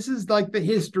pitcher, and this is like the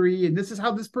history, and this is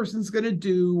how this person's going to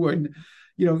do. And,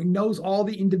 knows all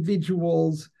the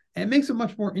individuals, and it makes it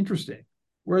much more interesting.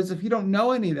 Whereas if you don't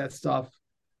know any of that stuff,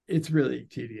 it's really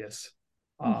tedious.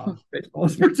 Baseball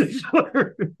in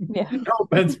particular. Yeah. No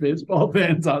offense, baseball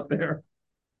fans out there.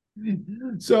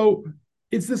 So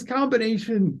it's this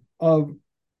combination of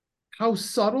how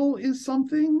subtle is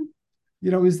something.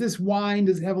 Is this wine?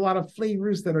 Does it have a lot of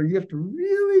flavors that you have to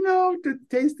really know to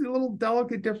taste the little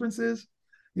delicate differences?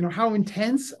 How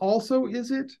intense also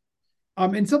is it?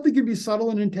 And something can be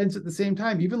subtle and intense at the same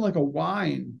time, even like a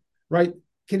wine, right?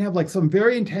 can have like some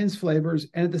very intense flavors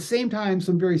and at the same time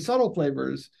some very subtle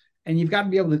flavors. And you've got to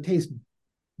be able to taste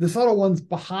the subtle ones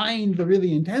behind the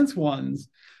really intense ones,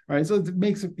 right? So it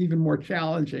makes it even more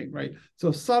challenging, right?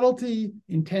 So subtlety,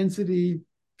 intensity,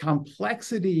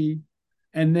 complexity,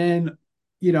 and then,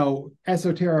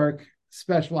 esoteric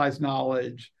specialized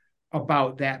knowledge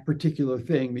about that particular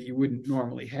thing that you wouldn't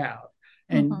normally have.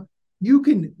 And Mm-hmm. you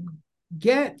can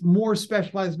get more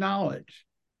specialized knowledge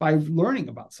by learning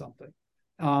about something.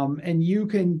 And you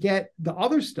can get the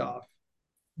other stuff,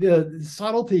 the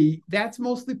subtlety, that's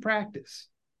mostly practice.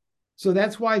 So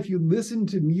that's why if you listen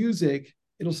to music,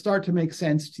 it'll start to make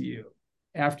sense to you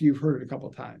after you've heard it a couple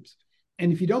of times.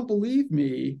 And if you don't believe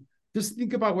me, just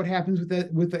think about what happens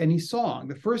with any song.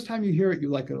 The first time you hear it, you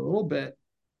like it a little bit,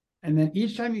 and then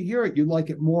each time you hear it, you like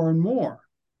it more and more,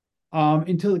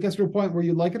 until it gets to a point where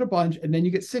you like it a bunch, and then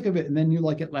you get sick of it, and then you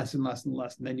like it less and less and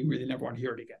less, and then you really never want to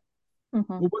hear it again.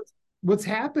 Mm-hmm. Well, what's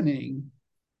happening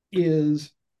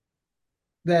is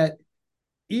that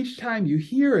each time you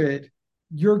hear it,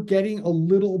 you're getting a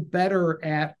little better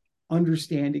at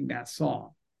understanding that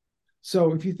song.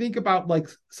 So if you think about like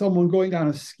someone going down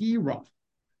a ski run,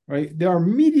 right? They're a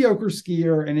mediocre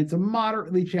skier and it's a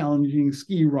moderately challenging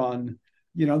ski run.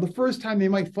 The first time they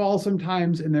might fall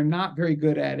sometimes and they're not very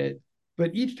good at it.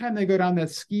 But each time they go down that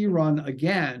ski run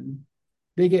again,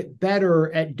 they get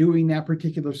better at doing that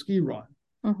particular ski run.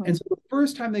 Mm-hmm. And so the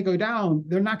first time they go down,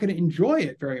 they're not going to enjoy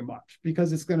it very much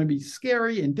because it's going to be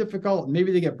scary and difficult. And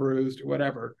maybe they get bruised or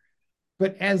whatever.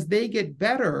 But as they get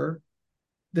better,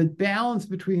 the balance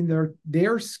between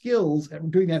their skills at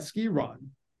doing that ski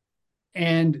run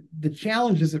and the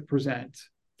challenges it presents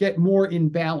get more in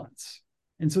balance.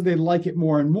 And so they like it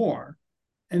more and more.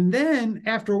 And then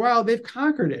after a while, they've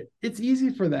conquered it. It's easy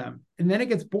for them. And then it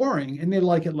gets boring and they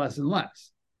like it less and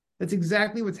less. That's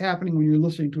exactly what's happening when you're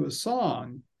listening to a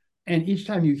song. And each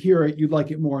time you hear it, you like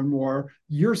it more and more.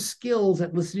 Your skills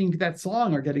at listening to that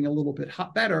song are getting a little bit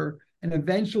better. And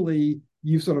eventually,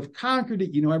 you've sort of conquered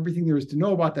it. You know everything there is to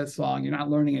know about that song. You're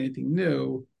not learning anything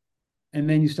new. And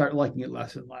then you start liking it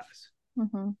less and less.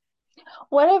 Mm-hmm.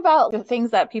 What about the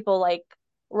things that people like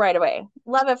right away?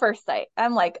 Love at first sight.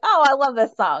 I'm like, oh, I love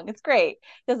this song. It's great.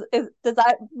 Does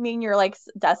that mean you're like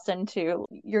destined to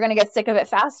you're gonna get sick of it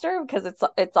faster because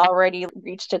it's already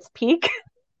reached its peak?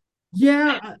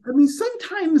 Yeah, I mean,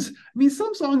 sometimes,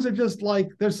 some songs are just like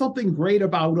there's something great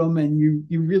about them, and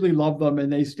you really love them,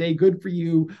 and they stay good for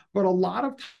you. But a lot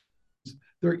of times,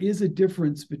 there is a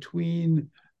difference between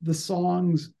the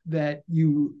songs that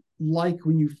you like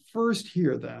when you first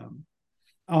hear them.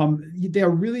 They're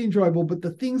really enjoyable, but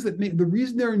the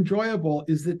reason they're enjoyable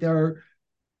is that they're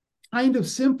kind of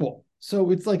simple.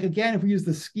 So it's like, again, if we use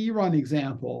the ski run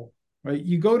example, right?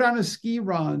 You go down a ski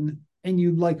run and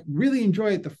you like really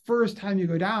enjoy it the first time you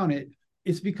go down it.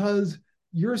 It's because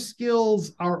your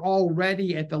skills are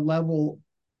already at the level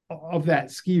of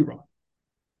that ski run,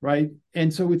 right?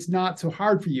 And so it's not so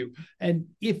hard for you. And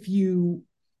if you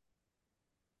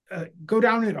go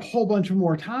down it a whole bunch of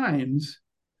more times,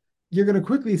 you're going to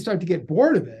quickly start to get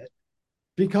bored of it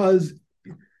because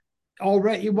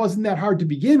already it wasn't that hard to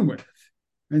begin with.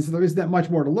 And so there isn't that much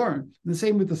more to learn. And the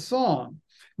same with the song.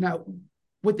 Now,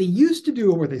 what they used to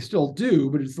do, or what they still do,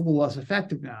 but it's a little less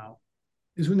effective now,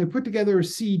 is when they put together a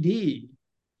CD,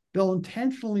 they'll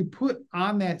intentionally put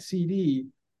on that CD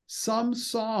some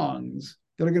songs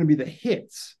that are going to be the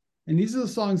hits. And these are the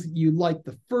songs that you like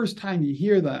the first time you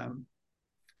hear them,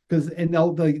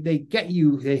 they get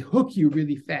you, they hook you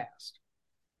really fast.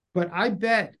 But I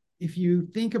bet if you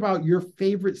think about your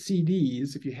favorite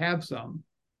CDs, if you have some,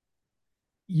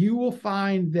 you will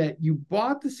find that you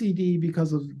bought the CD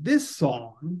because of this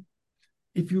song.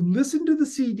 If you listen to the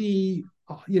CD,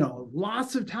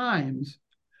 lots of times,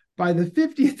 by the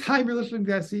 50th time you're listening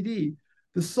to that CD,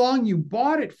 the song you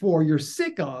bought it for, you're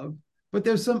sick of, but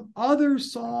there's some other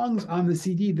songs on the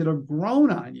CD that have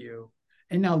grown on you.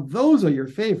 And now those are your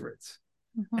favorites.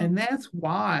 Mm-hmm. And that's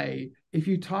why if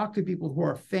you talk to people who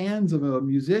are fans of a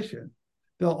musician,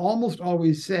 they'll almost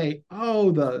always say,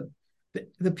 oh, the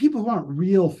people who aren't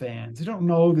real fans, they don't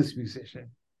know this musician,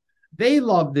 they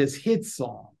love this hit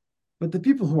song. But the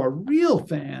people who are real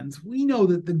fans, we know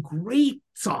that the great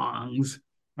songs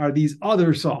are these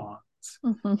other songs.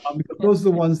 Mm-hmm. Because those are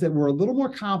the ones that were a little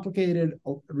more complicated,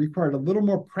 required a little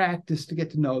more practice to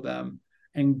get to know them,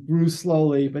 and grew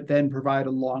slowly, but then provide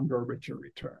a longer, richer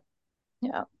return.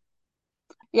 Yeah.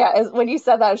 Yeah, when you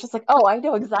said that, I was just like, oh, I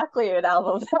know exactly an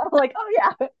album. I'm like, oh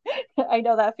yeah, I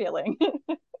know that feeling.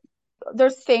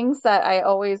 There's things that I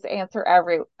always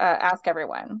ask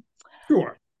everyone.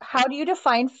 Sure. How do you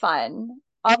define fun?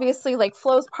 Obviously, like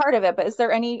flow is part of it, but is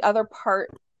there any other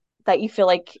part that you feel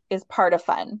like is part of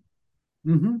fun?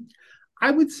 Mm-hmm.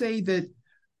 I would say that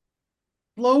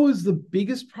flow is the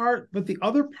biggest part, but the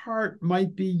other part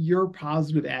might be your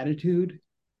positive attitude,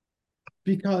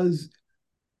 because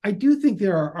I do think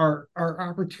there are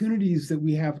opportunities that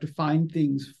we have to find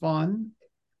things fun,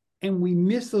 and we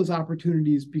miss those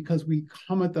opportunities because we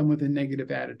come at them with a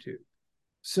negative attitude.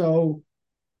 So,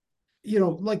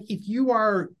 like if you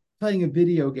are playing a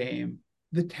video game,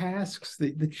 the tasks,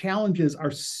 the challenges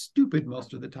are stupid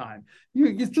most of the time.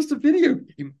 It's just a video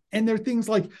game. And there are things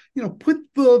like, put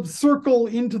the circle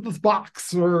into the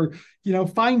box, or,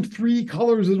 find three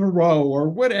colors in a row, or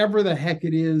whatever the heck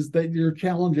it is that your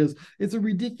challenge is. It's a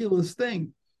ridiculous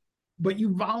thing. But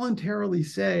you voluntarily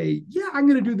say, yeah, I'm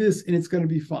going to do this and it's going to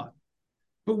be fun.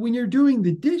 But when you're doing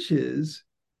the dishes,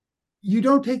 you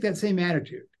don't take that same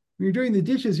attitude. When you're doing the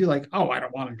dishes, you're like, oh, I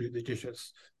don't want to do the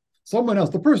dishes. Someone else,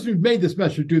 the person who made this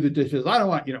mess should do the dishes. I don't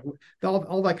want,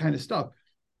 all that kind of stuff.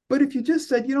 But if you just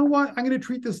said, you know what, I'm going to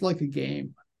treat this like a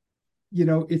game.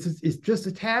 It's just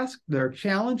a task. There are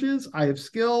challenges. I have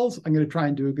skills. I'm going to try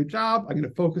and do a good job. I'm going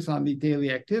to focus on the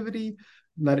daily activity,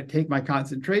 let it take my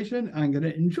concentration. I'm going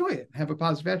to enjoy it, have a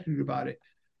positive attitude about it.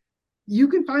 You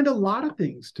can find a lot of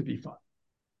things to be fun.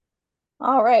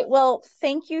 All right. Well,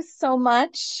 thank you so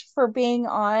much for being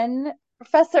on,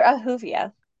 Professor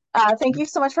Ahuvia. Thank you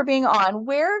so much for being on.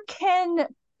 Where can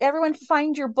everyone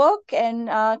find your book and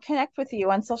connect with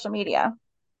you on social media?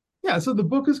 Yeah, so the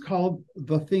book is called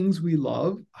The Things We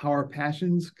Love: How Our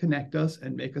Passions Connect Us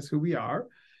and Make Us Who We Are.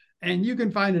 And you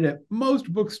can find it at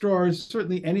most bookstores,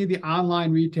 certainly any of the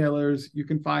online retailers. You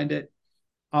can find it.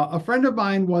 A friend of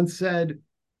mine once said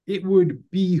it would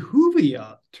behoove you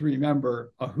to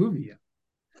remember Ahuvia.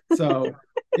 So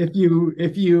if you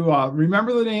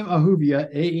remember the name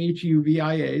Ahuvia,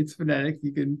 Ahuvia, it's phonetic.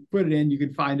 You can put it in. You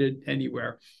can find it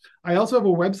anywhere. I also have a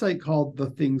website called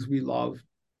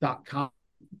thethingswelove.com.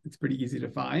 It's pretty easy to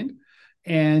find.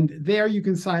 And there you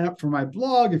can sign up for my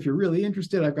blog if you're really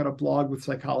interested. I've got a blog with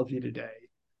Psychology Today,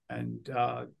 and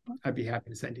I'd be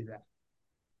happy to send you that.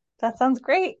 That sounds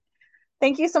great.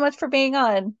 Thank you so much for being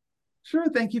on. Sure.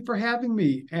 Thank you for having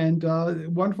me. And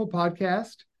wonderful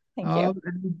podcast. Thank you.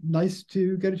 And nice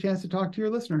to get a chance to talk to your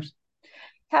listeners.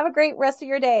 Have a great rest of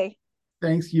your day.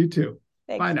 Thanks. You too.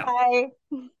 Thanks. Bye now.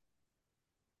 Bye.